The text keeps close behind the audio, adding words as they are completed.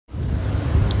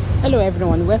Hello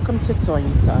everyone, welcome to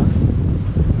Tony Talks.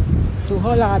 To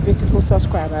all our beautiful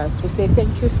subscribers, we say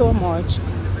thank you so much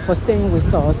for staying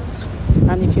with us.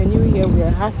 And if you're new here, we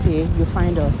are happy you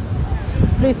find us.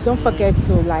 Please don't forget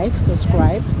to like,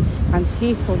 subscribe, and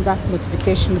hit on that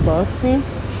notification button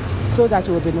so that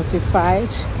you will be notified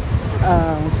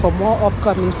for more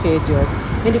upcoming videos.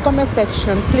 In the comment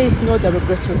section, please no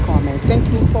derogatory comment.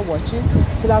 Thank you for watching.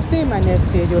 Till I'll see you in my next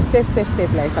video. Stay safe, stay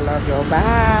blessed. I love you.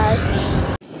 Bye.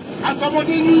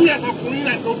 Àtọmọdé ní ẹ̀kọ́kùnrin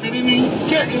àti obìnrin ní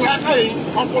ṣé ìlàkà yìí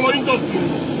ọpọlọ yín tó dùn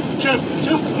ṣé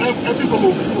ẹbí kò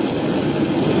mọ̀ kú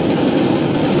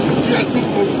ṣé ẹbí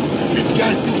kò ìdí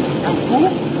àti àkú.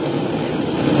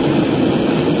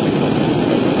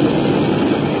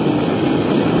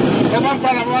 Ẹ máa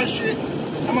bára wa ṣe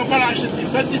ẹ máa bára ṣe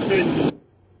tìfẹ́tìfẹ́ ni.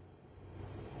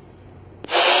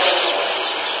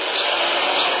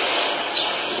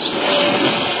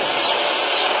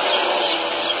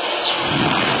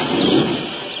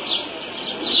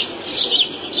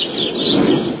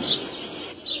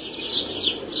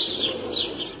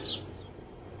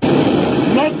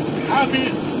 Not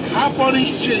having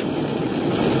happening shape.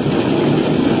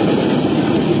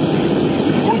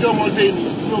 Ọmọdé ni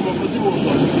ní ọmọkàn tí mo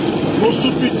sọ mo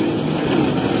stupid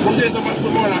mo jẹ́ ìtọ́mọ̀ tó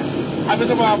mọ́ra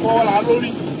abẹ́tọ́mọ̀ àfọwọ́lá lórí.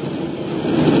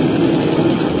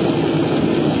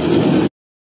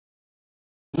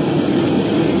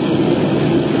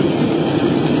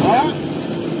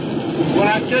 When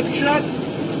I kept shot,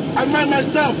 I mind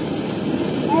myself.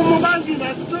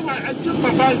 I took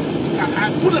my bag,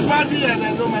 I put the bag here and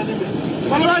I know my limit.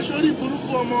 But I show you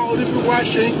why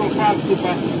Shane from far to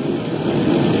back.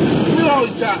 No,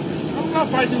 Jack, I'm not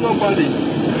fighting nobody.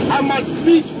 I'm at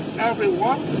peace with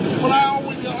everyone, but I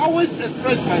always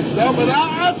express myself, but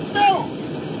I fail.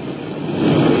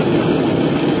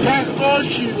 Can't go,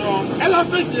 you know. I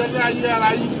fix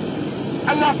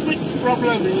the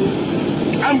problem.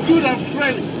 I'm good, I'm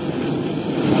straight.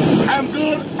 I'm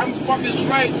good, I'm fucking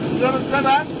straight. You understand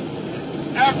that?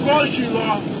 Of course, you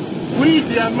know, we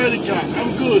the America,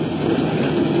 I'm good.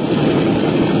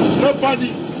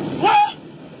 Nobody, what?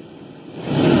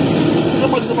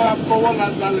 Nobody's about to go on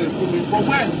and for me. But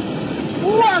when?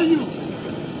 Who are you?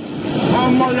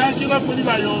 I'm not going to put it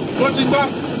by you.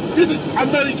 This is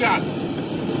America.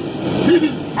 This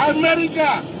is America.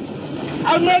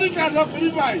 America, not for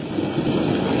you guys.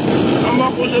 I'm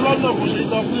not going to London, I'm going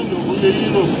to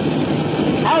Europe.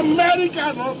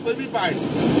 America not baby buy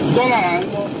dollar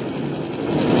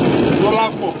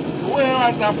for where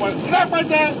are that point?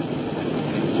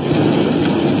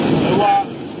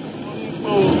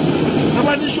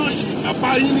 Nobody shows you a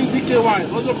buying DKY,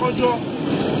 also conjure.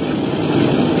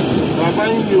 I'm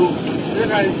buying you,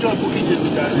 then I enjoy cooking it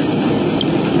with that.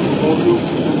 Oh, look,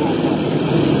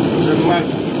 the man.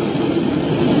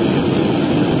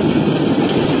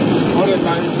 All the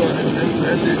time,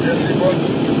 everybody.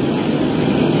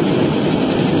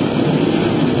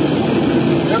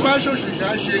 Ẹ bá ṣòṣìṣà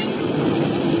ṣe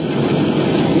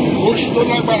oṣù tó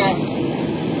lágbára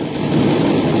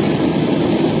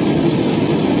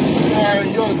ní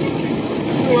àyọ̀ òdòdó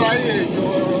ní ayé ìjọ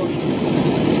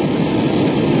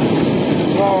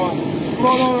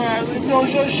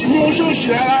ní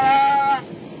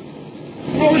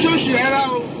oṣooṣì rárá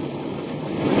o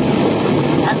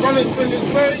àkọlẹ̀ pẹ̀lú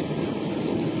pé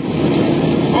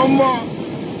ọmọ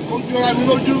ojú ara mi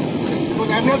lójú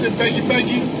because I'm not a beggy.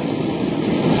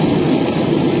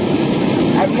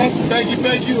 I'm not beg you.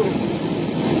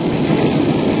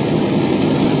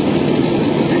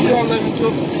 You sure let me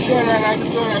talk. You sure let me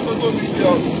talk. I'm not going to be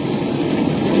job.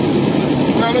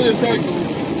 I'm not beg you.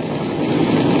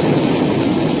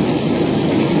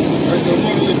 I don't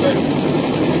want to beg you.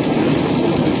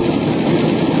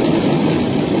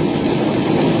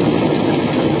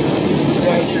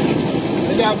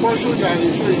 I got a bunch of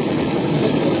guys.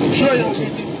 Show you.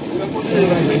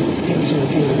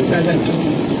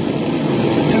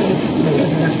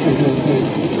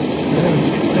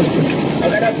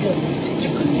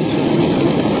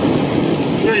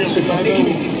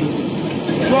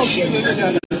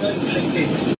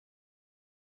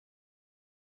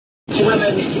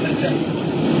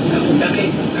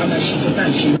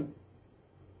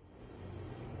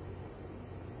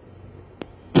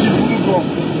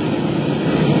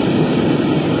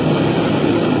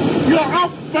 You're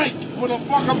half fake with a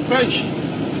fucking face.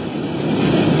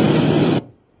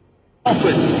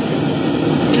 Often,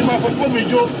 if I perform a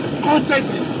job, contact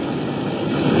me.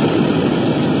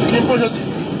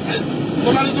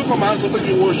 Don't let it come out so that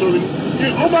you will show me.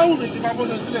 If I want to keep my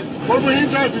voice still, what will you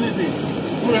drive anything?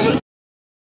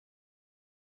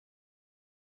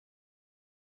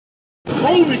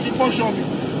 What will you keep on showing me?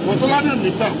 What will I do in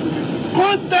the back?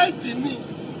 Content ni.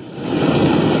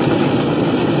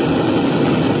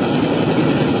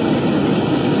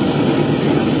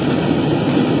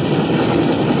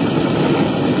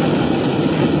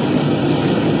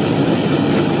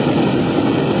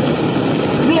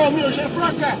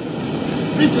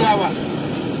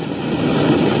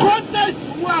 Content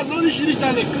wà lóríṣiríṣi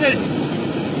àlè create.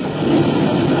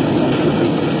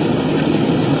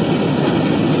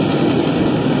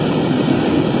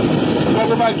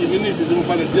 Bọ́lá bá gìmí ní ìdíje mo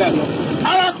padà sí àná.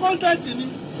 Ara content ni.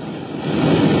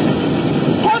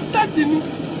 Content ni.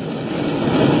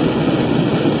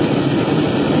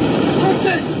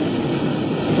 Content.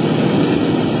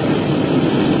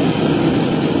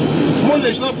 Mo lè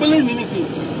sọ pé lẹ́yìn nìkan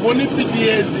mo ní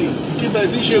PTSD. Kí bẹ̀rẹ̀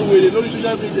sí ṣe wèrè lórí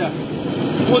social media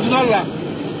mo ti lọ́la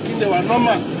kí lè wà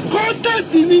normal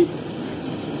content ni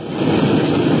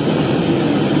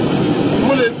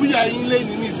mo lè búyà yín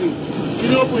lẹ́yìn nísìnyí kí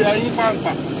ló búyà yín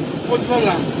pàǹpà mo ti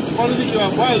lọ́la wọ́n ní kí wà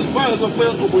báyìí sọ pé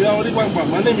òbòyà wọn ní pàǹpà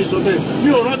má lè mi sọ bẹ́ẹ̀ mi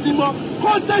ò rántí mọ́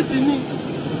content ni.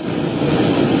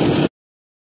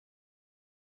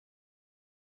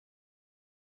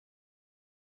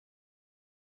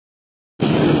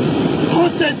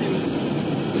 Content ni.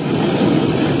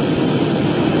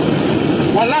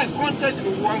 Wàhálà content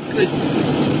ni wọ́n create.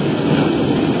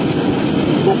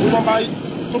 Gbogbo wọn bá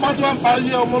tó bá tó wá ń parí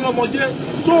ọmọ ọlọ́mọ jẹ́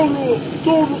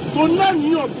tó náà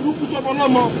níyàn burúkú sọmọ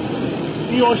ọlọ́mọ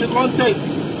ìyàn ṣe content.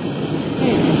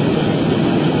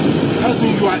 That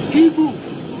means you are evil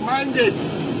minded.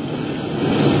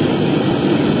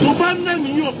 Tó bá náà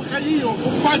níyàn pé káyé èèyàn kó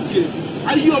bàjẹ́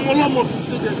ayé ọmọ ọlọ́mọ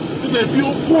tó tẹ̀ fi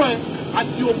okó ẹ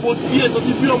àti òbò tiẹ̀ tó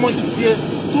ti bí ọmọ ti tiẹ̀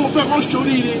tó fẹ́ kọ́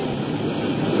sóríire.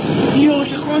 You are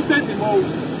content about.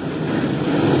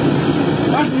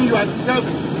 That means you are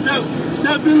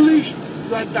devilish,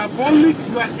 you are diabolic,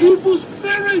 you are evil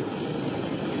spirit.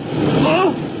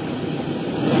 Oh,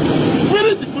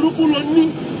 spirit burúkú ló ní.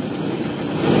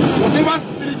 Whatever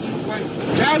spirit you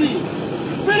carry,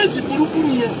 spirit burúkú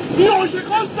nìyẹn. You are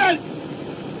content.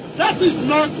 That is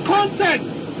not content.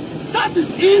 That is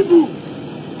evil.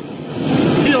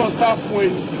 He will start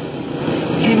when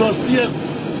you not see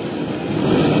it.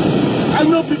 I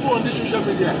know people on this social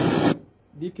media.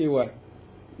 DKY,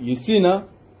 you see now?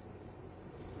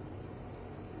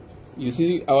 You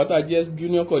see our just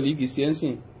junior colleague is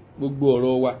saying gbogbo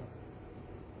ọ̀rọ̀ wa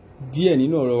díẹ̀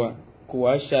nínú ọ̀rọ̀ wa kò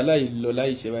wá ṣaláì lọ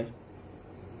láìṣe báyìí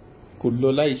kò lọ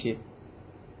láìṣe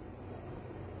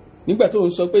nígbà tó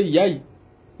ń sọ pé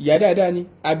ìyá dáadáa ni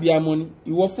abiyamọ ni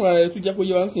ìwọ fúnra rẹ tún jẹ́ kó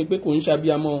yé wa ń sìn pé kò ń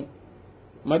ṣabiyamọ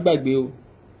má gbàgbé o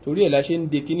torí ẹ̀ la ṣe ń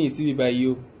de kíní síbi báyìí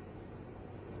o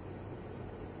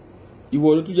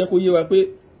ìwọ ló tún jẹ́ kó yé wa pé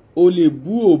o lè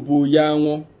bú òbò ya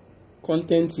wọn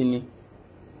kọ́ńtẹ́ǹtì ni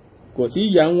kò tí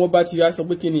ìyá wọn bá ti wá sọ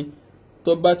pé kíni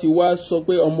tó bá ti wá sọ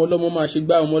pé ọmọ ọlọ́mọ máa ṣe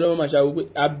gbá ọmọ ọlọ́mọ máa ṣàwọ́ pé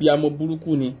abiyamọ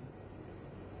burúkú ni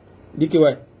DKY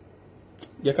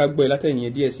jẹ́ ká gbọ́ ẹ látẹ̀yìn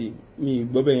yẹn díẹ̀ sí mi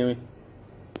gbọ́ bẹ́ẹ̀ yẹn rìn.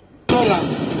 lọ́la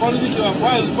wọ́n ní DKY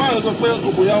báyìí sọ pé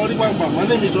òbòyá wọn ní pàǹpà má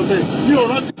lè mi sọ bẹ́ẹ̀ mi ò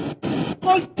rántí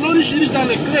lóríṣiríṣi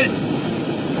àlè create.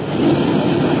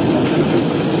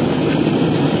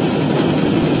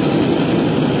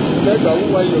 Legba,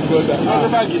 who are your brother?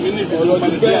 Ọ̀rọ̀ ti bẹ́ẹ̀ ọ̀rọ̀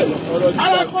ti dàrú.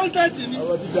 Ara content ni.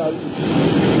 Ọ̀rọ̀ ti dàrú.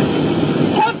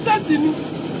 Content ni.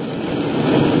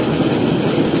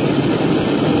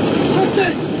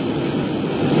 Content.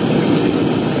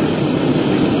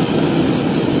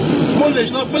 Mo lè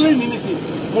sọ pé lẹ́yìn nìkan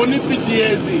mo ní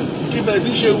PTSD kí bẹ̀rẹ̀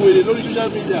sí ṣe wèrè lórí social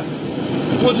media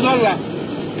mo ti lọ́la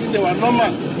kí lè wà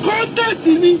normal. Content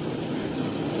ni.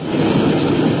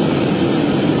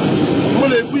 Mo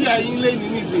lè búyà yín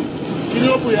lẹ́yìn nísìnyí kí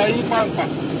ló búyà yín pàǹpà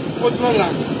ó ti lọ́la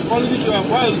wọ́n ní kí wà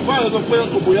báyìí sọ pé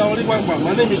òbòyá wọn ní pàǹpà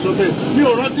má lè mi sọ bẹ́ẹ̀ mi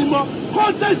ò rántí mọ́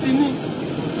content ni.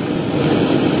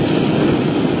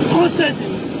 Content ni.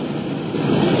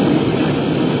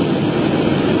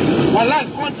 Wàhálà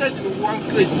content ni wọ́n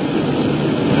create.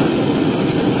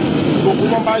 Gbogbo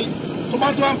wọn bá tó bá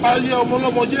tó wá ń parí ọmọ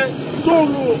ọlọ́mọ jẹ́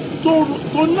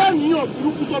tó náà níyàn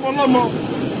burúkú sọmọ ọlọ́mọ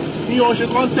ìyàn ṣe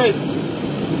content.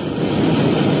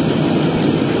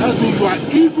 That means you are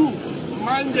evil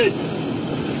minded.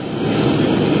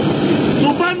 Tó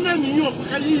bá náà níyàn pé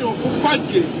káyé èèyàn kó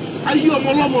bàjẹ́ ayé ọmọ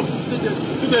ọlọ́mọ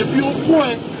tó tẹ̀ fi okó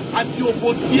ẹ àti òbò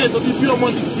tiẹ̀ tó ti bí ọmọ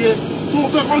ti tiẹ̀ tó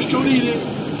fẹ́ kọ́ sóríire.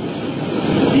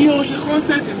 Ìyàn ṣe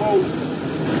content mọ́ o.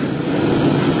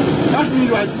 That means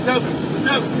you are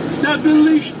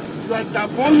devilish, you are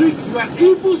diabolic, you are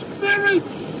evil spirit.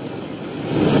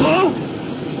 Oh,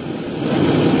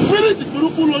 spirit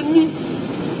burúkú ló ní.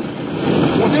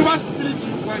 Whatever spirit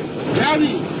you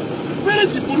carry,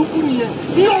 spirit burúkú nìyẹn.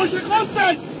 You are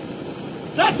content.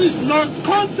 That is not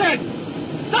content.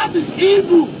 That is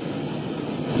evil.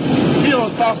 He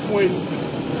was that point.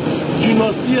 You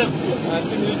know, see,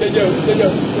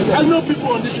 I know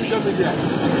people on this social media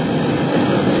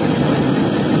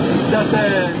that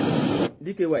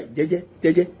DKY jẹ́jẹ́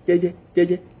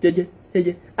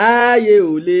ayé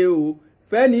ò lé o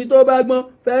fẹ́ni tó bá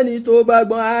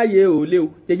gbọ́n ayé ò lé o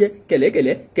jẹ́jẹ́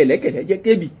kẹ̀lẹ́kẹ̀lẹ́ jẹ́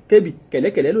kébì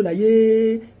kẹ̀lẹ́kẹ̀lẹ́ ló láyé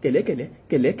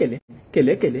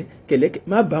kẹ̀lẹ́kẹ̀lẹ́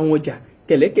má bá wọn jà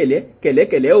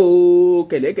kẹ̀lẹ́kẹ̀lẹ́ o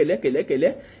kẹ̀lẹ́kẹ̀lẹ́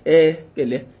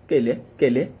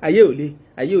ayé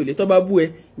ò lé tó bá bú ẹ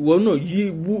ìwọ náà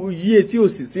yí etí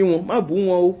òsì sí wọn má bú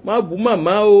wọn o má bú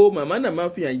màmá o màmá náà má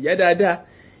fi hàn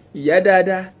ìyá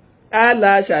dáadáa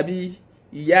àlà ṣàbí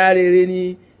ìyá rere ni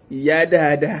ìyá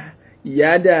dáadáa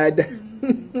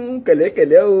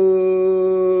kẹ̀lẹ́kẹ̀lẹ́ o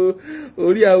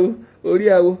orí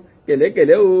àwo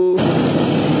kẹ̀lẹ́kẹ̀lẹ́ o.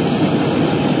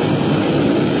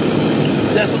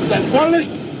 That's what they're calling.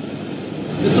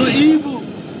 It's so evil.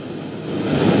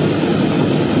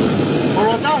 Or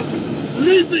about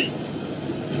Lizzie.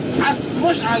 As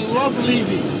much as I love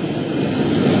Lizzie.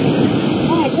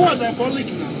 Oh, who are diabolic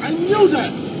now? I knew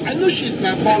that. I knew she's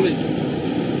diabolic.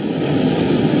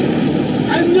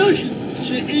 I knew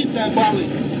she is diabolic.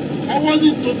 I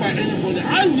wasn't told by anybody.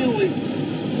 I knew it.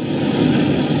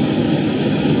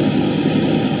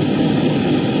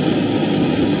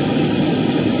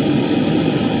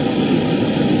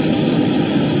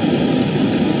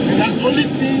 Only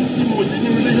thing he was in a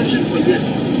relationship with her.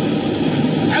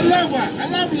 I love her. I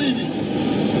love Lizzie.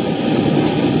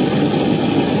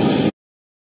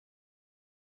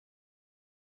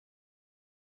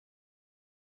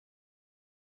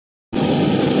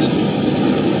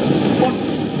 But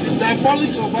the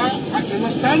diabolic of her, I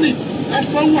cannot stand it. That's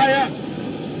not who I am.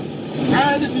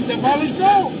 And it is diabolic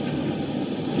now.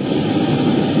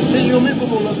 Then you make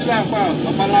people look at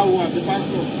Babalawo and the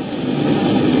pastor.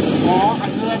 Oh,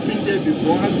 I've never been there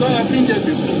before.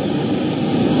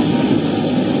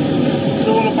 So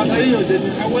when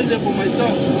I went there for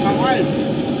myself, for my wife.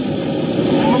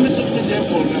 My mommy took me there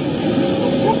for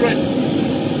progress.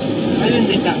 I didn't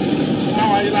meet that.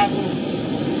 Now I laugh.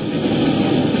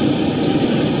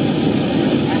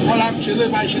 I call up Chile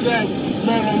by Chile.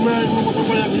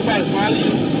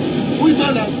 We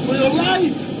done that for your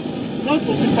life. Not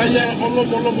to be fire all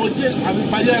over jail. I mean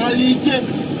fire jail.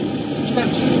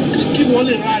 Keep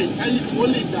only right, and keep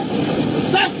only that.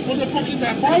 That's what the fucking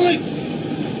diabolic.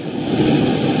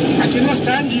 I cannot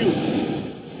stand you.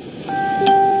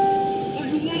 So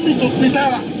you want me to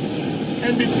pretend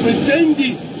and be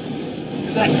pretending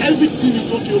that everything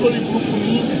is okay, only proof for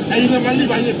me, and you never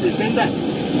live as a pretender.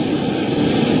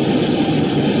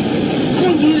 I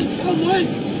don't do it.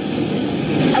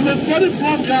 I'm a very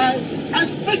proud guy. I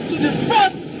speak to the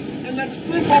fact and I'm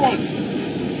straightforward.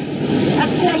 I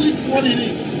call it what it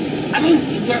is. I don't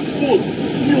sugarcoat.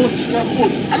 You don't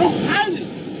sugarcoat. I don't hide it.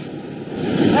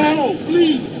 No,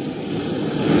 please.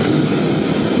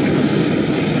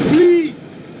 Please.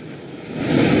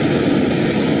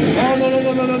 Oh, no.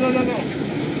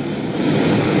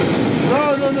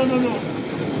 No.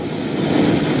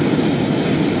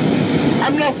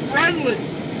 I'm not friendly.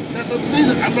 That's the thing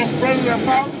that I'm not friendly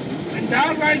about. And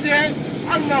that right there,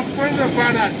 I'm not friendly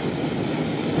about that.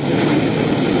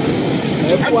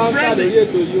 F1 start lórí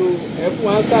ètò yìí o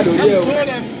F1 start lórí ẹ̀ o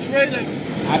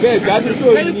abẹ́ ìgbádùn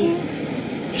show yìí ni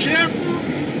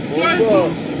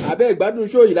abẹ́ ìgbádùn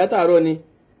show yìí látàárọ̀ ni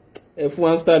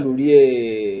F1 start lórí ẹ̀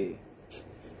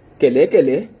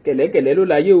kẹ̀lẹ́kẹ̀lẹ́ ló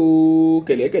láyé o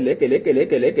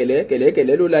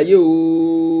kẹ̀lẹ́kẹ̀lẹ́ ló láyé o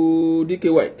DKY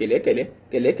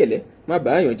kẹ̀lẹ́kẹ̀lẹ́ má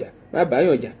bá yàn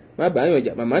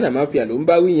jà màmá náà má fi àlọ́ ń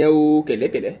bá wí yẹn o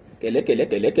kẹ̀lẹ́kẹ̀lẹ́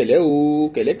o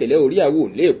kẹ̀lẹ́kẹ̀lẹ́ orí àwò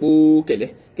léèpo kẹ̀lẹ́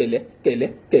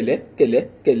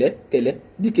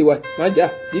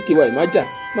DKY má jà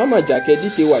má má jà kẹ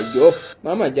DKY jọ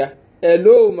má má jà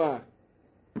hello ma.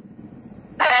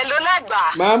 Hello Legba.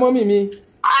 Máa mọ́mì mi.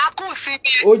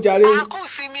 Ó jàre.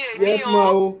 Yes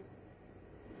ma o.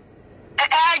 Ẹ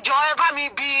jọ̀ọ́ ẹ bá mi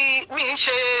bí mi ń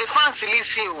ṣe fáǹsì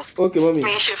lísì o. Ok mọ́mì.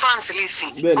 Mi ń ṣe fáǹsì lísì.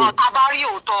 Ọ̀tá bá rí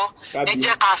òótọ́ ẹ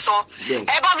jẹ́ ká sọ.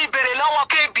 Ẹ bá mi bèrè lọ́wọ́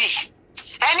KB.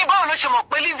 Ẹni báwo ló ṣe mọ̀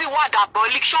pé Lizzy wà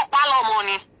diabolic ṣọ́pá lọ́mọ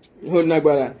ni. Ó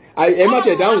nágbára. Ẹ má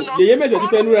tẹ̀ dáhùn. Yèyé mẹ́sọ̀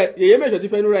ti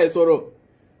fẹ́ núra ẹ̀ sọ̀rọ̀.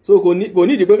 So kò ní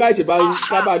ìdí pé ká ṣe bá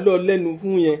lọ lẹ́nu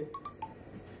fún yẹn.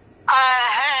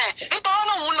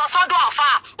 Nítorí òun lọ sọ́dọ̀ àfà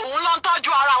òun lọ ń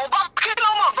tọ́jú ara òun bá kí ló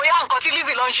mọ̀ bóyá nǹkan tí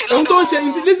Lizzy lọ ń ṣe lọ́dọ̀. Ohun tó ń ṣe ní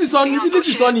tí Lizzy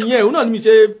sọ nìyẹn òun náà ni mi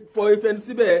ṣe fọ ife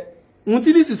síbẹ̀. Ohun tí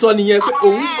Lizzy sọ nìyẹn pé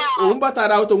òun bá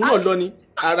tara ọ̀tọ̀ òun náà lọ ni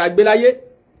ara gbéláyé.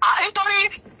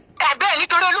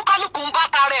 Nítorí olúkálùkù ń bá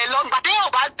tara ẹ̀ lọ gbà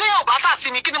téèyàn bá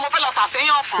sàsìmí kí kí ni mo fẹ́ lọ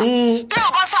sàṣeyàn fún.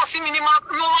 téèyàn bá sàṣí mi ni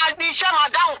iṣẹ́ máa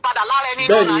dáhùn padà lára ẹni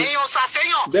náà èèyàn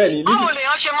sàṣeyàn. báwo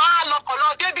lèèyàn ṣe máa lọkọ̀ lọ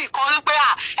débì kan wípé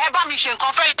ẹ bá mi ṣe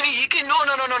nǹkan fẹ́ ní yìí kí no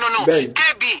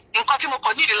débì nǹkan tí mo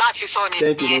kàn nídìí láti sọ ni.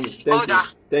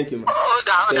 Thank you ma.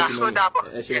 ó dà bọ̀.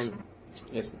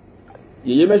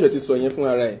 Yèyé Mẹ́sọ̀ ti sọ yẹn fún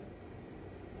ara ẹ̀.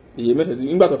 Yèyé Mẹ́sọ̀ ti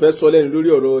nígbà tó fẹ́ sọ lẹ́nu lórí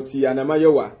ọ̀rọ̀ ti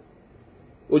Anamáyọ̀wá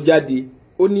ó jáde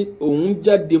ó ní òun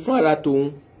jáde fún ara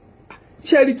tòun.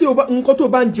 Ṣé rí tí nǹkan tó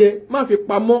bá ń jẹ má fi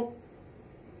pamọ́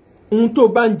ohun tó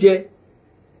bá ń jẹ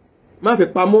má fi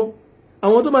pamọ́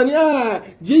àwọn tó máa ní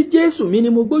Jésù mi ni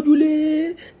mo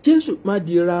gbójúlé Jésù má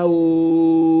dira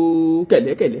o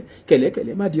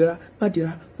kẹ̀lẹ́kẹ̀lẹ́ má dira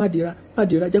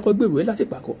jẹ́ kó gbèrú ẹ láti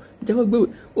pàkọ́ jẹ́ kó gbèrú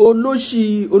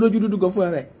olóṣì olójú dúdú gan fún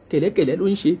ara ẹ̀ kẹ̀lẹ́kẹ̀lẹ́ ló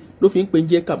ń ṣe ló fi ń pe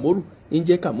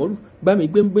oúnjẹ kàmọ́rù bá mi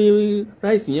gbé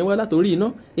ráìsì yẹn wá látòrí iná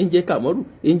oúnjẹ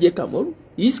kàmọ́rù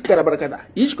ìṣkàràbàràkàtà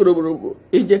ìṣkòròbòròbò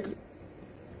oúnjẹ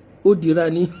ó dira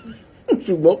ni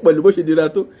ṣùgbọ́n pẹ̀lú bó ṣe dira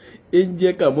tó oúnjẹ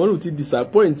kàmọ́rù ti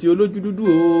disappoint olójú dúdú o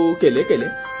kẹ̀lẹ́kẹ̀lẹ́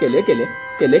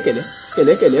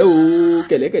o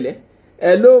kẹ̀lẹ́kẹ̀lẹ́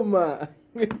hello ma.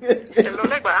 Hello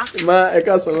Legba. Ma ẹ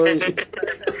ká sọ wọn.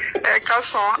 Ẹ ká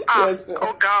sọ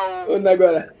ọ̀gá o. Ó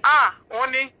nágbára. Wọ́n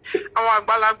ní àwọn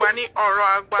àgbàlagbà ní ọ̀rọ̀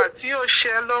àgbà tí ó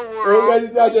ṣe lówùúrọ̀. Ó gbẹ́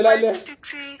títí aṣọ lálẹ́.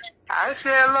 Títí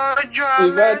àṣẹ lọ́jọ́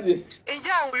alẹ́.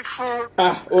 Ǹjẹ́ àwí fún.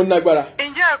 Ó nágbára.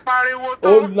 Ǹjẹ́ ìpariwo tó.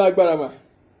 Ó nágbára mà.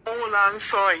 Òun là ń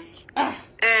sọ yìí.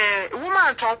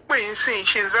 Woman tó ń pè ń sìn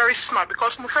she is very smart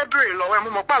because mo fẹ́ béèrè lọ́wọ́ ẹ̀ mo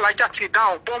mọ̀ pé alájà ti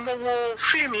dáhùn bọ́ mo wo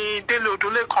fíìmù Délé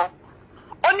Odúlé kan.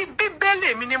 Ó ní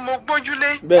bíbélì mi ni mo gbójúlé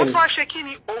wọ́n fẹ́ ṣe kí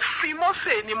ni òfin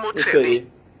Mósè ni mo tẹ̀lé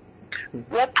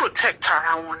wọ́n protect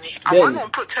ara wọn ni àwọn náà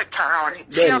protect ara wọn ni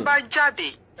tí a bá jáde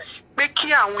pé kí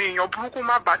àwọn èèyàn burúkú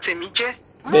má bà tèmi jẹ́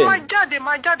mo máa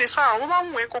jáde sára wọ́n máa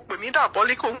ń wọ́n kó pè mí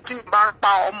dàbọ́lé kó tí n bá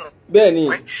pa ọmọ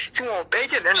tí wọn ò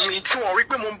bẹ́ẹ̀jẹ̀ lẹ́nu mi tí wọn rí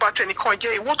pé mo ń bà tẹnìkan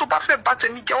jẹ́ ìwọ tó bá fẹ́ bà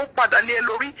tèmi jẹ́ ó padà lé ẹ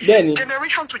lórí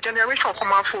generation to generation kan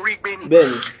máa forí gbé ni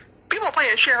bí mo bá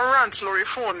yẹn ṣe rant lórí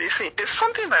fóònù nísìn there's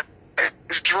something that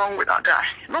is wrong with that guy.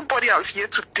 Nobody has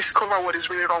yet to discover what is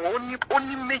really wrong.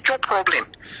 Only major problem.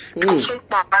 Because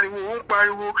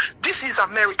this is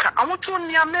America. I want to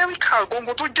ní America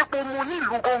gongo tó jẹ́ pé mo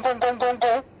nílùú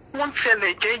gongo wọ́n tẹ̀lé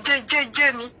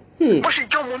jẹ́jẹ́jẹ́jẹ́ ni. Bó ṣe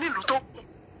jẹ́ ọmọ nílùú tó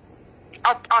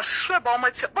I swear by my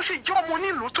bó ṣe jẹ́ ọmọ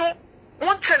nílùú tó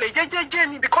wọ́n tẹ̀lé jẹ́jẹ́jẹ́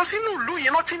ni because inú ìlú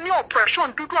yẹn náà ti ní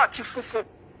oppression dúdú àti funfun.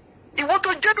 Ìwọ tó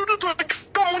jẹ́ dúdú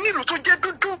tó ọmọ nílùú tó jẹ́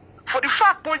dúdú for the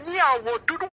fact pé ní àwọ̀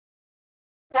dúdú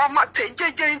wọ́n máa tẹ̀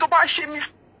jẹ́jẹ́ ní tó bá ṣe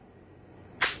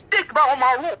mistake bá wọn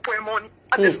máa rò òpó ẹ̀ mọ́ ni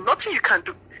and there is nothing you can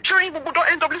do. ṣé gbogbo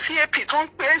NWCAP tó ń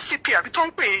pè NCP àbí tó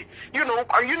ń pè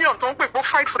union tó ń pè go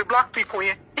fight for the black people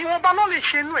yẹn ìwọ̀nba náà lè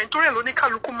ṣe inú ẹ̀ nítorí ẹ̀ ló ní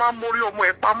kálukú máa ń mórí ọmọ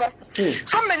ẹ̀ pamọ́.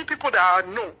 So many people that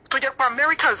know tó jẹ́ pé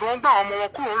Americans wọ́n gbà àwọn ọmọ wọn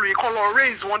kúrò lórí kan lọ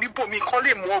raise wọn níbòmí kan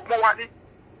lè mú ọgbọ́n wálé.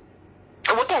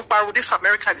 Owó tó ń pariwo this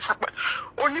America this apá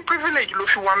o ní privilege ló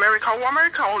fi wọ America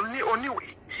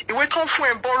oníwèé ìwé tó ń fún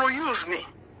ẹ̀ borrow use ni.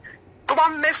 Tó bá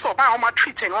mẹ́sàn báyìí wọ́n máa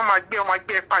treat ẹ̀ wọ́n máa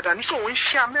gbé ẹ padà ní sòwò ń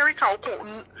ṣe Amẹ́ríkà ọkọ̀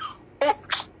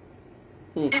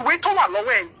ìwé tó wà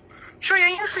lọ́wọ́ ẹ̀ ni ṣó yẹ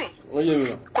yín sìn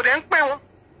kò dẹ̀ ń pẹ́ wọn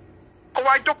kó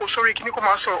wá jókòó sórí kíní kó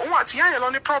máa sọ̀rọ̀ òun àti ìyá yẹn lọ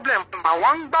ní problem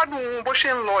àwọn ń gbádùn bó ṣe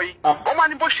ń lọ yìí wọ́n máa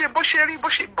ní bó ṣe rí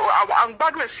à ń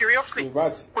gbádùn ẹ̀ seriously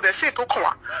kò dẹ̀ sí ètò kan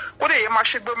wá ó dẹ̀ yẹ máa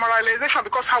ṣe moralization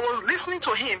because I was listening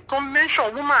to him tó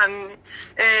mention woman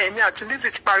mi àti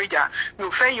Lizzy ti paríjà mi ò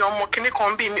fẹ́ yan ọmọ kíní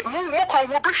kan bí mi mo kàn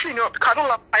wo briefly ni because I don't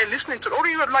like listening to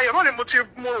orí láyọ̀ náà ni mo ti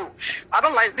mo rò I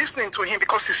don't like listening to him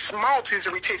because his mouth is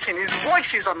irritating his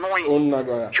voice is annoying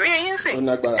ṣó yẹ yín sìn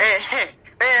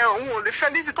òun ò lè fẹ́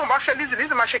Lizzy tó ń bá fẹ́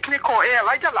Lizzy máa ṣe kíní kan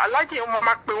alájà wọn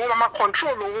máa pè wọn máa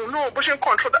control òun náà bó ṣe ń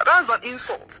control that's an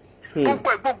insult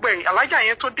gbogbo ẹ̀ alájà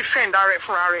yẹn tó defend ara ẹ̀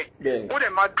fúnra rẹ̀ ó dẹ̀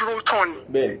máa dúró tán ni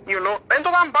ẹni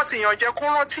tó bá ń bá tèèyàn jẹ́ kó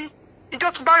rántí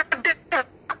ìjọ tó bá dé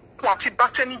ẹ̀kún àti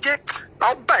bátẹ́ni jẹ́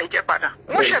làwọn bá ẹ̀ jẹ́ padà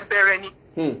wọ́n ṣẹ̀ bẹ̀rẹ̀ ni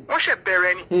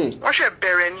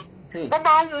wọ́n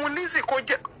bá ń mú Lizzy kó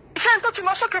jẹ́ iṣẹ́ tó ti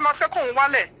lọ sókè máa fẹ́ kóun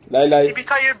wálẹ̀ ibi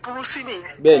táyé burú sí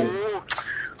nìyẹn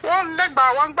wọ́n Legba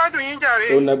wọ́n gbádùn yín jàre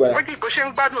wọ́n bí bó ṣe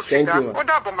ń gbádùn sìgá ó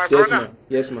dàbọ̀ my brother.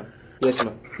 yes ma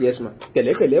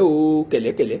kẹ̀lẹ́kẹ̀lẹ́ o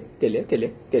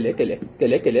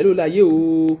kẹ̀lẹ́kẹ̀lẹ́ ló láyé o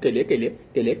kẹ̀lẹ́kẹ̀lẹ́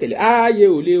ààyè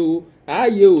ò lé o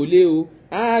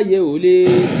ààyè ò lé.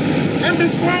 And the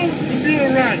phone to be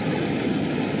alright.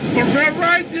 But that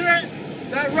right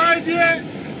there,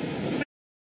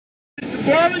 the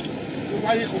body.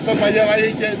 Why you come by here?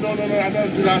 No, I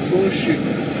don't do that bullshit.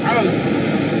 I don't.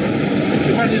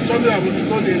 If I did something, I would be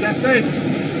going there. That's it.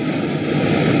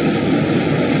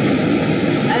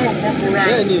 I don't fuck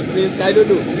around. Yeah, Prince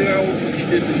Kaidodo. Yeah, I will keep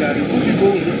it together. Who be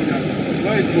going to that?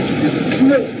 Why is it?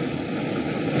 No.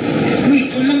 We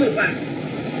don't know back.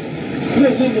 No,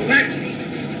 go back to me.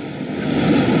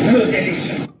 No, there is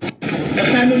some. The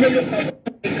family look up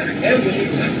every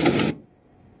later.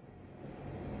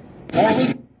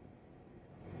 Always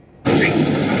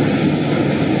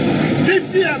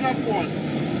 50 and upward.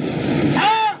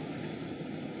 Ah!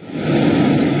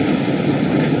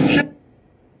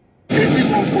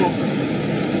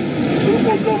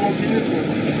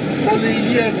 Only a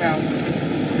year now.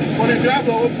 But if you have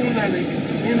an open knowledge,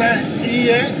 in a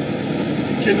year,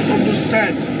 you can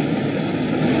understand.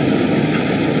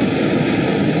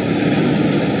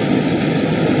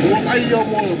 What are your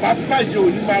more? Papa Joe,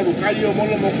 you are your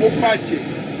mother of Pache.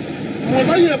 What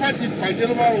are you about to Pache?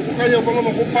 What are your mother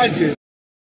of Pache?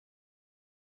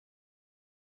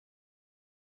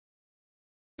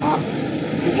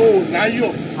 Oh, now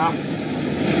you.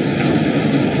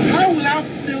 How will I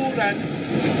feel that?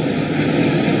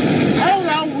 How will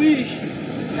I wish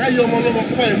that your mother of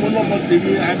Pache?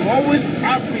 I'm always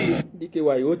happy.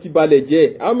 DKY ó ti balẹ̀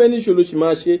jẹ́ how many show ló ṣì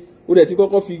máa ṣe ó dẹ̀ ti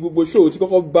kọ́kọ́ fi gbogbo show ti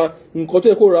kọ́kọ́ ba nǹkan tó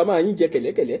yẹ kó ra máa yín jẹ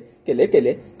kẹ̀lẹ́kẹ̀lẹ́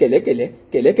kẹ̀lẹ́kẹ̀lẹ́ kẹ̀lẹ́kẹ̀lẹ́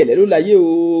kẹ̀lẹ́kẹ̀lẹ́ ló láyé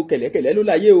o kẹ̀lẹ́kẹ̀lẹ́ ló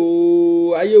láyé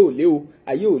o ayé ò lé o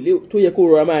ayé ò lé o tó yẹ kó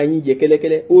ra máa yín jẹ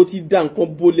kẹ̀lẹ́kẹ̀lẹ́ ó ti dá nǹkan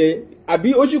bolẹ̀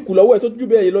àbí ó sì kù lọ́wọ́ ẹ̀ tó tún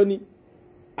bẹ́ẹ̀ lọ ni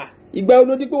ìgbà wo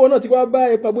ló di pé wọn náà ti wá bá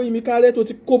ẹ̀pà bóyá mi kárẹ́ tó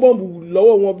ti kó bọ́ǹbù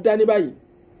lọ́wọ́ wọn dání báyìí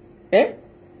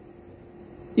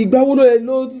ìgbà wo ló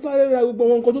ti sáré ra gbogbo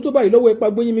wọn nǹkan tó báyìí lọ́wọ́ ẹ̀pà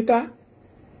bóyá mi ká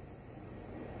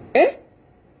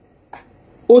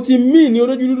o ti mí ní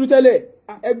olójú dúdú tẹ́lẹ̀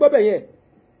ẹ gbọ́ bẹ̀ yẹn.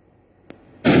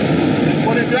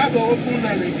 But if you have an open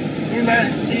knowledge, in a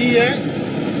year,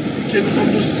 you can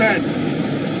understand.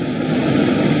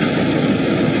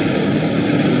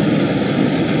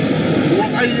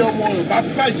 What are your more?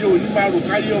 Papa Joe, you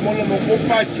are your mother of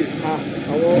Pache.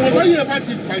 What are you about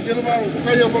to Pache? You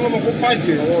are your mother of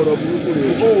Pache.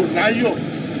 Oh, now you.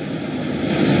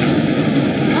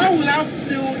 How will I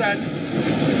feel that?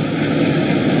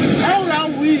 How will I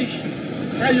wish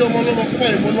that your mother of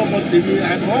Pache?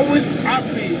 I'm always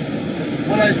happy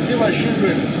when I see my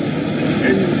children.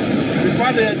 And the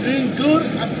father are doing good,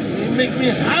 it makes me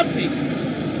happy.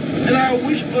 And I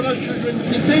wish other children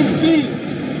the same thing.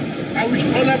 I wish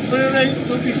other parents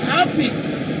to be happy.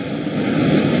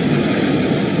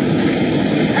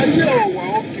 Ayé ò wà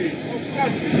okay. Of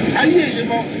course, ayé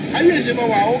ìjọba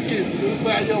wà okay. Pé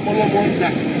ayé ọmọlọ́mọ ń dà.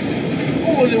 Ó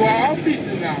lè wà happy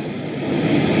now.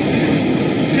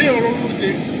 Kí ọ̀rọ̀ ló dé?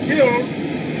 Kí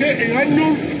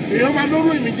èèyàn máa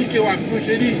lóró ìmì DKY wà bí mo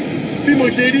ṣe rí,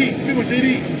 bí mo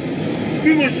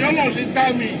ṣe ọlọ́run ṣe dá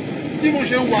mi, bí mo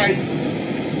ṣe wà yìí.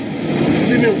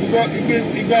 Bí mi ò gbọ́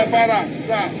ìgbà bára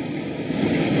sáà.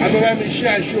 Agbára mi ṣe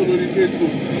àṣọ lórí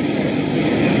Facebook.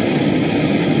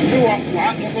 Ṣé wà á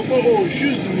sọ pé o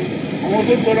shoes mi, àwọn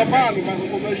tó gbọ́dọ̀ bára ló máa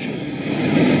sọ pé shoes.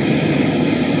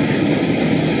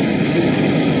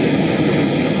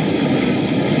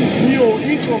 Mi ò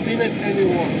inconvenience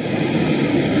anyone.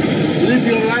 Live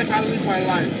your life, I live my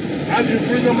life. Have your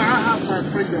freedom, I have my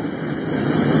freedom.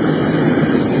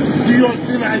 Do your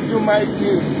thing, I do my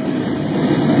thing.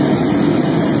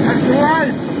 That's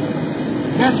life.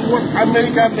 That's what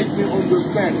America makes me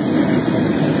understand.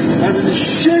 And the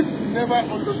shit never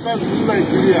understands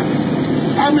Nigeria.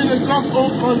 I'm in a God's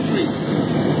own country.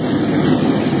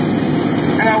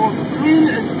 And I was clean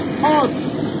and taught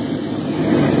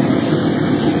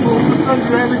to understand the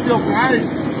reality of life.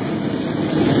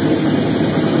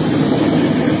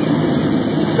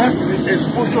 That's the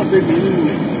exposure they give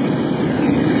me.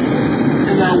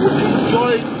 And I will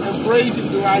enjoy it and praise it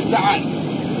till I die.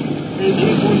 And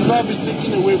it will not be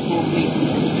taken away from me.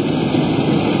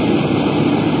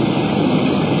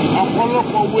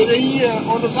 Ọ̀pọ̀lọpọ̀ wèrè yí ẹ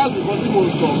understand nǹkan tí mo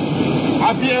sọ.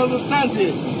 Àbí ẹ understand ẹ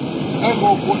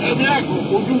ẹbí ẹ̀kọ́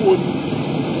ojú wo ni.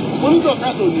 Mo ní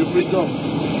dọ̀kátà ò ní freedom.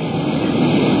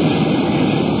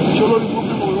 Ṣé olórí fún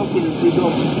bí mo lọ pè ní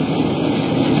freedom?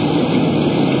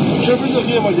 Ṣé freedom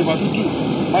kí ẹ máa jẹ̀bà tútù?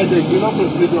 Máa jẹ ìgbé lọ́pọ̀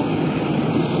freedom.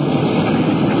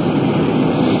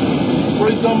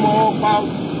 Freedom all about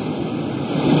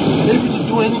maybe to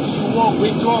do anything you want,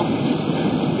 wake up,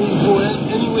 and go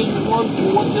anywhere you want, do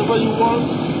whatever you want.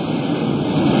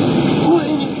 Do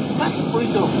anything, that's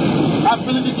freedom.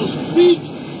 Ability to speak,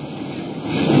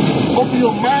 open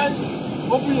your mind,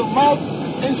 open your mouth,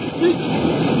 and speak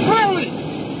freely.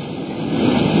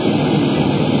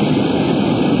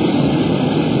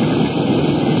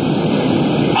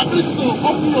 Ability to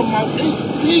open your mouth and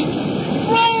speak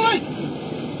freely.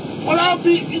 Without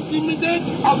being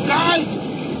intimidated or guided.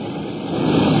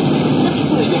 That's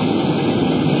freedom.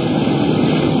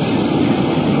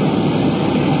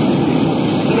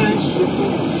 Very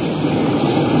simple.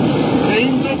 And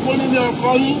jókòó nílé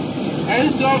ọkọ yín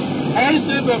ẹ̀yin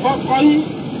ṣe bẹ̀fọ́ kọ yín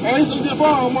ẹ̀yin tó ṣe fọ́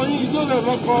ọmọ yín tó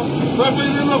bẹ̀fọ́ kọ tó gbé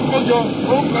ilé ló kójọ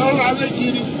ó ń kàn ó rà lé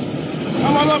kiri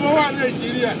ọmọlọ́mọ wà ní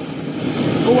Nàìjíríà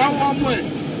kò wá wọ́n mú ẹ̀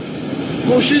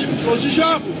kò sí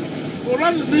ṣọ́ọ̀bù kò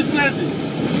rọ́ọ̀nù bísínẹ́sì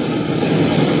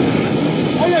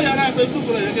ó lè yàrá Facebook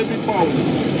rẹ̀ gẹ́gẹ́ bí pọ̀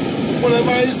kò lè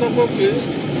máa yí sọ pé òkè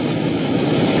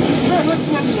no that's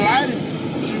not life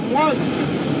she won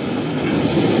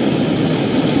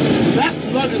that's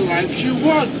not the life she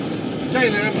won ṣé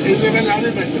ìlera lárí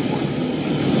ìbẹ̀jẹ̀ pọ̀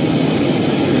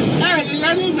ìlera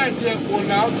ìbẹ̀jẹ̀ pọ̀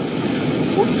náà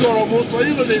olùdọ̀rọ̀ mo sọ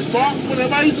yìí ló lè sọ kò lè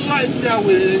máa yí sọ láì sí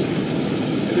àwèrè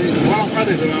wọ́n á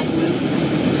fàdé ìfẹ́ máa fún yín.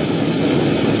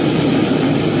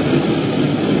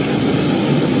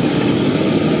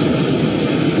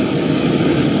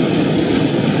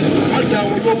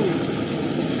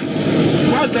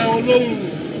 Má dá wọn lóhùn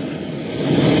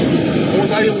wọn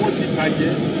láyé wọn ti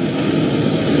bàjẹ́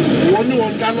wọn ní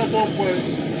wọn dáná fọ́ọ̀mù ẹ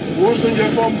wọn tó ń jẹ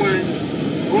fọ́ọ̀mù ẹ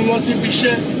wọn lọ síbi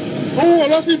iṣẹ́ wọn wọ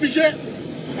lọ síbi iṣẹ́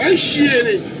ẹ ń ṣí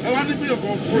èrè ẹ wá ní pínyàn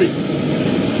kan fúre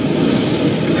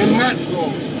ẹ má dọ̀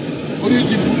orí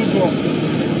ti burú bọ̀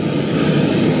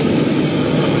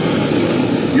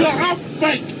you are half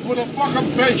fake with a fucking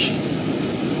bench.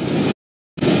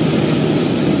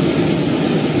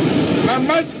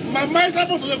 Màmá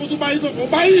ìsábọ̀ tó yẹ kó tó bá yí sọ kò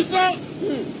bá yí sọ.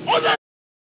 Ó dẹ̀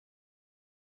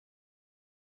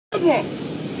bọ̀.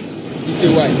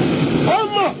 DKY.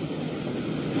 Ọmọ.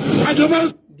 Àjọba.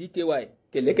 DKY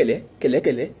kẹ̀lẹ́kẹ̀lẹ́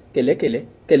kẹ̀lẹ́kẹ̀lẹ́ kẹ̀lẹ́kẹ̀lẹ́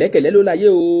kẹ̀lẹ́kẹ̀lẹ́ ló láyé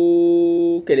o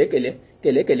kẹ̀lẹ́kẹ̀lẹ́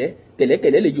kẹ̀lẹ́kẹ̀lẹ́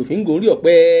kẹ̀lẹ́kẹ̀lẹ́ lè jòfin gorí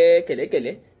ọ̀pẹ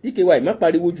kẹ̀lẹ́kẹ̀lẹ́ DKY má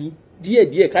pariwo ju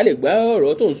díẹ̀díẹ̀ ká lè gbá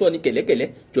ọ̀rọ̀ tó ń sọ ní kẹ̀lẹ́kẹ̀lẹ́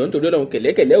jọ nítorí Ọlọ́run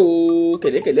kẹ̀lẹ́kẹ̀lẹ́ o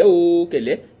kẹ̀lẹ́kẹ̀lẹ́ o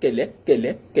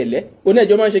kẹ̀lẹ́ ó ní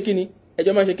ẹjọ́ máa ń ṣe kíni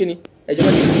ẹjọ́ máa ń ṣe kíni ẹjọ́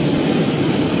máa ń ṣe kíni.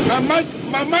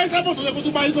 Màmá ìsábọ̀ tó yẹ kó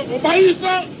tó bá yí sọ kò bá yí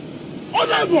sọ ó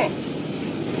dẹ̀ bọ̀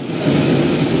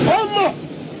ọmọ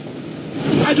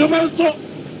àjọba ń sọ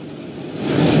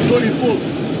lórí fóònù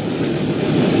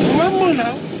wọ́n mọ̀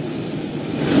náà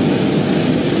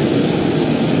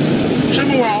ṣé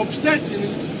mo wà upset ni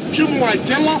ṣé mo wà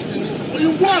jealous ni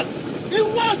in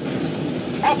what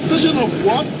obsession of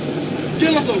what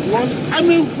jealous of what I'm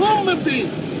a human being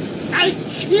I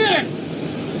care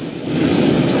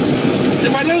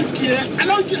if I don't care I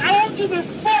don't give a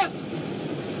fuck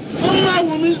wọ́n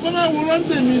máa wò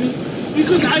rántí mi ni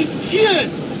because I care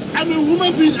I'm a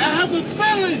human being I have a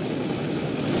feeling.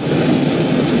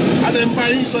 Ademba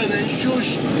yín sọ ilẹ̀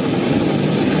ṣóòṣì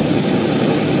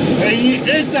ẹ̀yin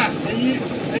ẹ̀dà ẹ̀yin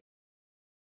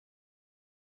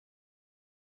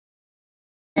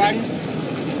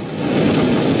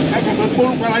akọ̀fẹ́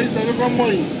kórúkọ aláyé tẹ̀lé kọ́ mọ̀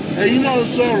yìí ẹ̀yin náà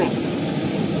sọ̀rọ̀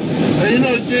ẹ̀yin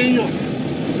náà jẹ́ èèyàn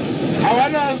àwa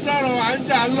náà sọ̀rọ̀ à ń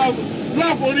jà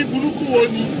lọ́ọ̀fù orí burúkú wo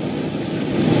ni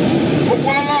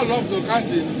ọpọlọ lọ́ọ̀fù tó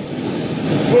káṣí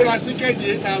ló ra tíkẹ́ẹ̀tì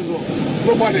 8,000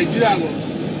 ló gba Nàìjíríà lọ.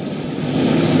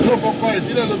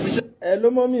 Ẹ ló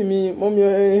mọ́mì mi mọ́mì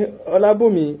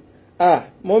Ọlábòmí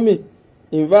mọ́mì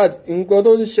in fact nǹkan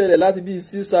tó ń ṣẹlẹ̀ láti bí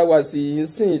 6 hours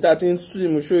ìsìn tá ti ń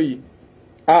stream show yìí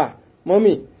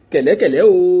mọ́mì kẹ̀lẹ́kẹ̀lẹ́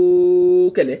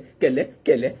o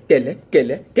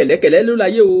kẹ̀lẹ́ ló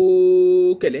láyé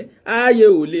o kẹ̀lẹ́ ààyè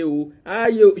ò lé o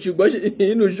ààyè ṣùgbọ́n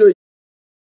inú show yìí.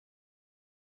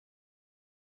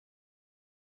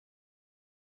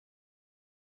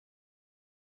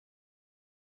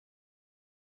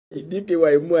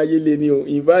 DKY mú ayé lé ní o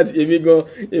in fact èmi gan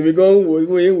ń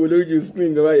wò lójú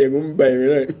screen gan báyìí ẹ̀gún ń ba ẹ̀mí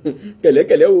náà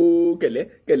kẹ̀lẹ́kẹ̀lẹ́ o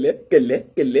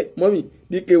kẹ̀lẹ́ mọ́mì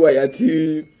DKY àti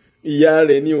ìyá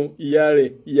rẹ̀ ní o ìyá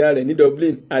rẹ̀ ní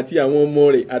Dublin àti àwọn ọmọ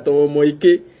rẹ̀ àtàwọn ọmọ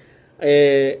ike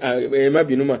má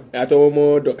bínú mà àtàwọn ọmọ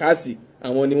dọ̀kásì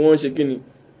àwọn ni wọ́n ń ṣe kíni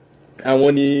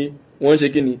àwọn ni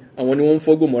wọ́n ń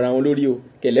fọ́gò mọ́ra wọn lórí o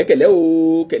kẹ̀lẹ́kẹ̀lẹ́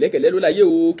o kẹ̀lẹ́ ló láyé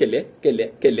o kẹ̀lẹ́.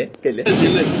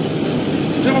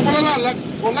 Ṣé mo fọlọ́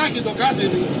láàkì dọ̀kásì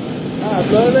ni?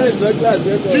 Àbọ̀rẹ́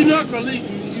ìdọ́gbàgbé kan. Junior colleague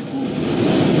ni ikú.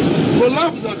 Mo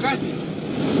lọ́ọ̀fù dọ̀kásì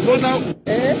ló dá.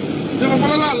 Ṣé mo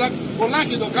fọlọ́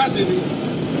láàkì dọ̀kásì ni?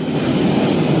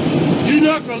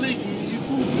 Junior colleague ni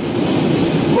ikú.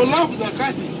 Mo lọ́ọ̀fù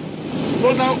dọ̀kásì ló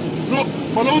dá.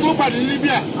 Pọ̀lọ́wọ́ tó pàdé ní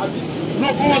Libya. Ló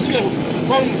kó wọ́n sílẹ̀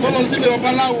kọ́ lọ sílẹ̀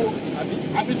babaláwo.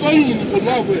 Àbí tó yìn ní kò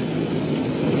lọ́ọ̀fù ẹ̀.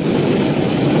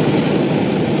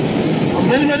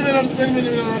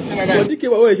 DKY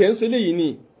wọ́n ẹ̀ṣẹ̀ ń sọ eléyìí ni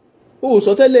ó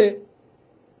sọ tẹ́lẹ̀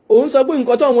ó ń sọ pé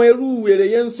nǹkan tó àwọn ẹrú èrè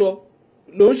yẹn ń sọ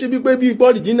ló ń ṣe bí pé bí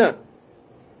pọ́ọ̀lì jìnnà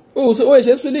ó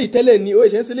ẹ̀ṣẹ̀ ń sọ eléyìí tẹ́lẹ̀ ni ó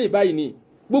ẹ̀ṣẹ̀ ń sọ eléyìí báyìí ni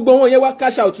gbogbo wọn yẹn wá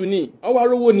cash out ni ọwọ́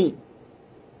arówó ni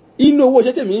inú owó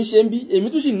iṣẹ́ tèmi ń ṣe ń bí èmi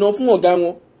tún sì ná fún ọ̀gá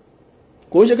wọn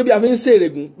kò ń ṣe pé bí a fi ń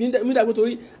ṣèrègùn mí dàgbé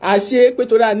torí a ṣe pé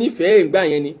torí a nífẹ̀ẹ́ ìgbà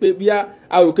yẹn ni pé bí a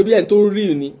rò pé bí ẹni tó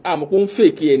rí ni àmọ́ pé ó ń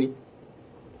fèkì ẹni.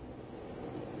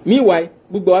 meanwhile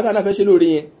gbogbo àwọn táwọn fẹ́ ṣe lóore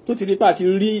yẹn tó ti rí pa àti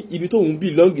rí ibi tóun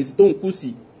belong sí tóun kù sí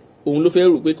òun ló fẹ́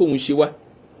rò pé kóun ṣe wá.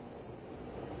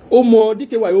 ó mọ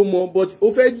DKY ó mọ but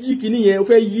ó fẹ́ yí kinní yẹn ó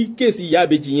fẹ́ yí kéèsì ìyá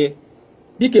àbèjì yẹn.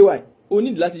 DKY ó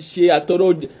nídìí láti ṣe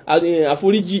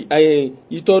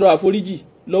ìtọrọ àforíjì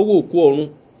lọ́wọ́ òkú ọ̀run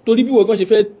torí bí wọ́n gan ṣe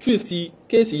fẹ́ twist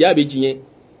kéèsì ìyá àbèjì yẹn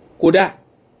kódà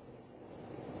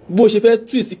bó ṣe fẹ́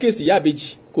twist kéèsì ìyá àbèjì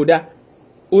kódà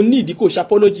ó ní ìdí kò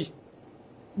ṣapọ́lọ́jì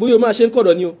bóyá o máa ṣe ń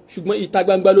kọ̀rọ̀ ni o ṣùgbọ́n ìta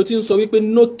gbangba ló ti ń sọ wípé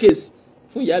no case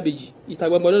fún ìyá àbèjì ìta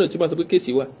gbangba náà tí máa sọ pé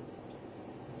kéèsì wà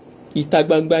ìta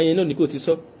gbangba yẹn náà ni kò ti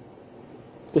sọ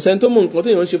kò sẹ́ni tó mọ nǹkan tó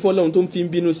yàn ń ṣe fọ́lọ́run tó ń fi ń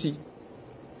bínú sí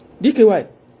DKY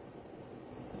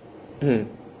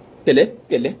kẹ̀lẹ́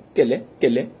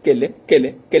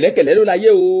ló láyé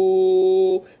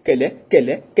o kẹ̀lẹ́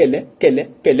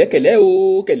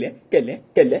o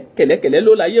kẹ̀lẹ́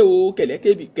ló láyé o kẹ̀lẹ́.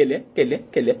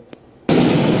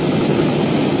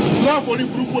 lọ́ọ̀bù orí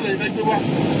burúkú lè fẹ́ gbé wá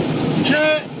ṣé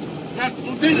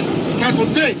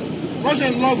kàtòdé wọ́n ṣe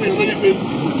ń lọ́ọ̀bù ìwé ní pé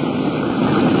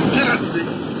ṣé kàtòdé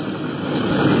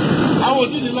àwọn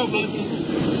òtí ní lọ́ọ̀bù lórí pé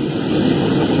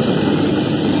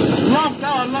lọ́ọ̀bù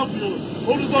táwọn lọ́ọ̀bù yòó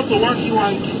orúkọ tó wá sí wa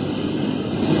ń kí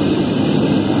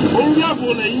orú lọ́ọ̀bù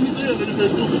lẹ́yìn ní tẹ́yọ̀ lórí pé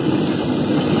tó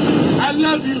I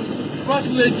love you first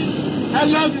lady I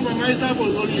love you mama Isabel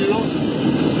lórí irọ́.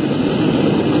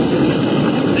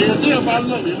 èèyàn tí yẹn bá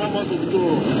lọ mí máa mọ́ tó tó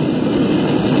rọ̀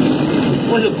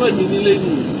wọ́n ṣe kọ́ èmi nílé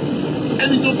nù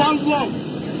ẹni tó bá lọ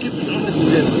keep it honest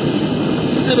with them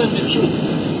tell them the truth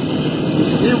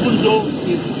even though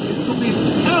it to be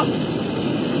hard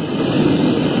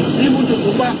even though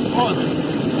tó bá hard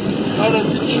tell them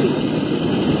the truth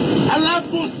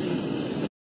alábòsí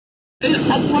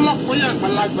ọ̀pọ̀lọpọ̀ yẹn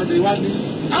àgbàlagbà ni wá ní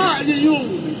ayé yóò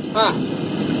wù mí.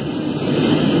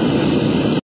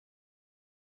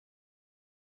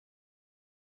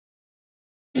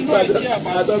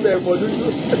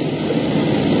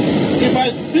 If I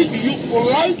speak to you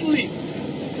politely,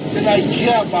 then I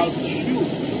care about you.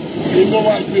 You know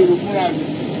what I feel for me.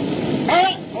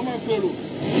 I'm a fellow.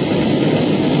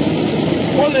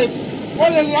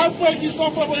 What a life where you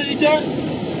suffer when you get,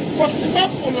 but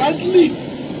not politely.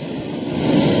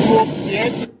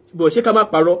 Bọ̀ ṣé ká má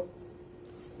parọ́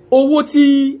owó tí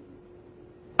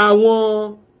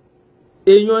àwọn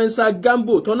èèyàn ẹ̀sà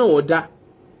gambo tọ́nà wọ́n dá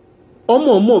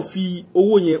ọmọ fi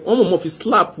owó yẹn ọmọ fi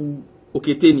slap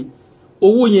òkété ni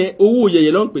owó yẹn owó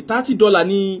yẹyẹ ló ń pè $30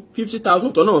 ní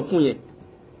 50,000 tọ́nà fún yẹn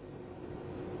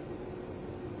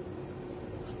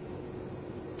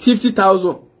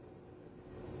 50,000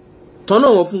 tọ́nà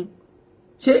wọn fún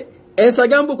ṣé ẹ̀sà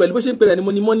gambo pẹ̀lú bó ṣe ń pè rẹ̀ ní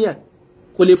monimonia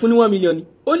kò lè fún ní 1 million ni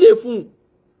ó lè fún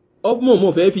ọmọ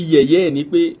fẹ́ fi yẹ̀yẹ́ ẹ̀ ní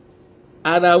pé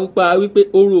ara wípé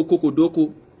oró oko kò dóko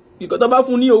ìkọ́ tó bá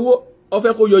fún ní owó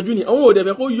ọfẹ́ kó yọjú ni àwọn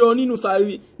òdẹ̀fẹ́ kó yọ nínú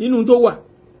sáré nínú tó wà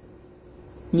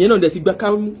ìyẹn náà dẹ̀ ti gbá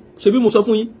kámú ṣe bí mo sọ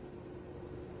fún yín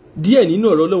díẹ̀ nínú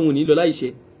ọ̀rọ̀ Ọlọ́run ní lọ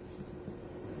láìṣẹ́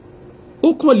ó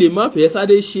kàn lè má fẹ́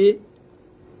sáré ṣe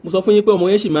mo sọ fún yín pé ọmọ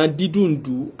yẹn sì máa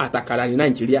dídùndù àtàkàrà ní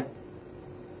Nàìjíríà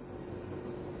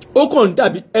ó kàn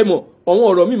dàbí ẹmọ àwọn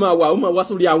ọ̀rọ̀ mi máa wà ó máa wá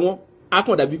sórí àwọn á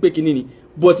kàn dàbí pé kinní ni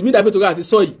but mi dàbí tó ká àti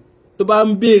sọ yìí tó bá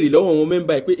ń béèrè lọ́wọ́ àwọn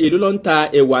mẹ́mbà ẹ̀ pé èló ló ń ta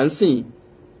ẹ̀wà ń sìn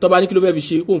tó bá ní kí ló fẹ́ fi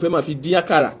ṣe kóun fẹ́ máa fi dín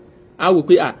àkàrà á wò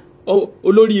pé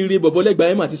olóríire bọ̀bọ̀ Legba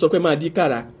ẹ̀ mà ti sọ pé máa dín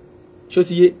àkàrà ṣó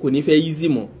ti yé kò ní fẹ́ easy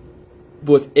mọ́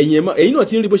but ẹ̀yin náà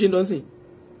ti ń rí bó ṣe ń dán sìn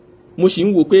mo sì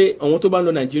ń wò pé àwọn tó bá ń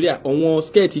lọ Nàìjíríà àwọn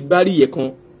skẹ́ẹ̀tì gbárí yẹ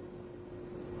kan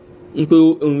ń pé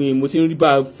mo ti ń rí bá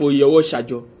a foyè ọwọ́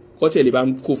ṣàjọ kọ́tẹ̀ lè bá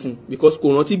ń kó fún because kò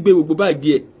rántí gbé gbogbo báàgì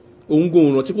ẹ̀ òun kò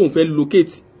rántí kóun fẹ́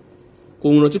locate kò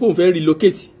rántí kóun fẹ́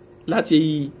relocate láti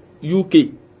UK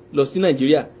lọ sí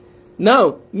Nàìjíríà now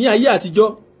ní ayé àtijọ́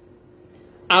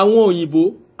àwọn òyìnbó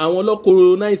àwọn ló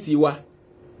colonize wa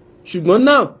ṣùgbọ́n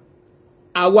now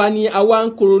àwa ni àwa ń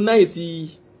colonize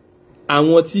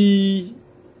àwọn tí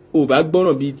ò bá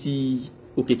gbọ́ràn bíi ti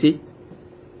òkété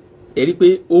ẹ rí pé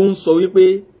ó ń sọ wípé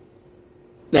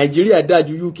Nàìjíríà dáa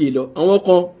ju UK lọ àwọn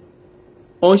kan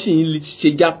wọ́n sì ń ṣe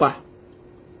jápa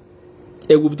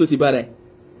ẹ wo bí tó ti bára ẹ̀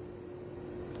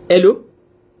hello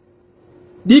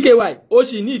DKY ó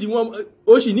sì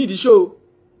ní ìdí show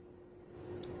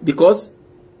because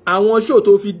àwọn show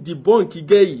tó fi debunk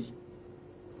gẹ́ yìí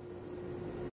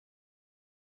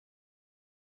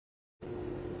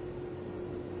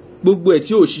gbogbo ẹ̀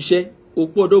tí ò ṣiṣẹ́ ó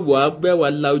pọ́dọ̀ bọ̀ agbẹ́wà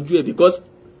la ojú ẹ̀ because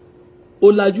ó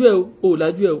lajú ẹ̀ ó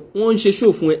lajú ẹ̀ wọ́n ń ṣe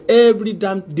show fún ẹ every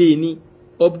damn day ni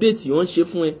update wọ́n ń ṣe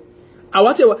fún ẹ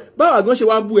àwa tẹ̀wá báwa gan ṣe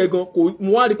wá ń bú ẹ gan kò mo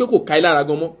wá rí pé kò ká ẹ lára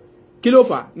gan mọ́ kí ló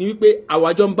fà ní wípé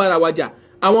àwàjọ ń bára wa jà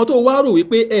àwọn tó wá rò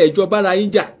wípé ẹ̀ẹ́jọ bára yín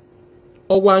jà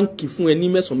ọwọ́ à ń kì fún ẹ ní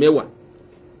mẹ́sàn-án mẹ́wàá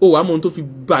ó wàá mọ ohun tó fi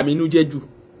bà mí nú jẹ́ jù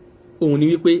òun ni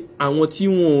wípé àwọn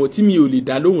tí mi ò lè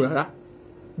dá lóhùn rárá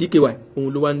DKY òun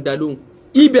ló wá ń dá lóhùn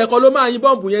ibẹ̀ kọ́ ló máa yín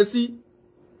bọ́ǹbù yẹn sí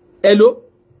hello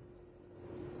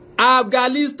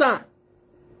Afghanistan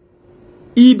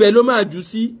ibẹ̀ ló máa jù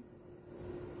sí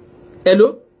hello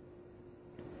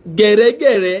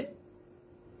gẹ̀rẹ́gẹ̀rẹ́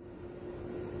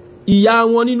ìyá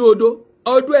wọn nínú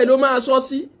ọdún ẹ̀ ló máa sọ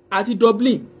sí àti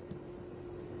Dublin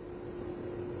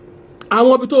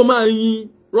àwọn ibi tó máa yin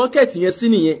rọ́kẹ̀tì yẹn sí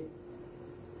nìyẹn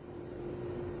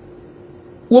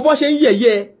wo bó ṣe ń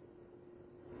yẹ̀yẹ́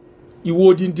ìwọ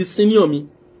odindi senior mi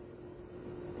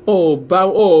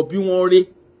bí wọ́n ré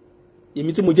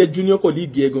èmi tí mo jẹ́ junior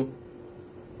colleague ẹ̀ gan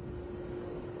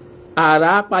àrà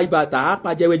apá Bata apá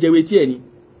jẹwẹjẹwẹ tí ẹ̀ ni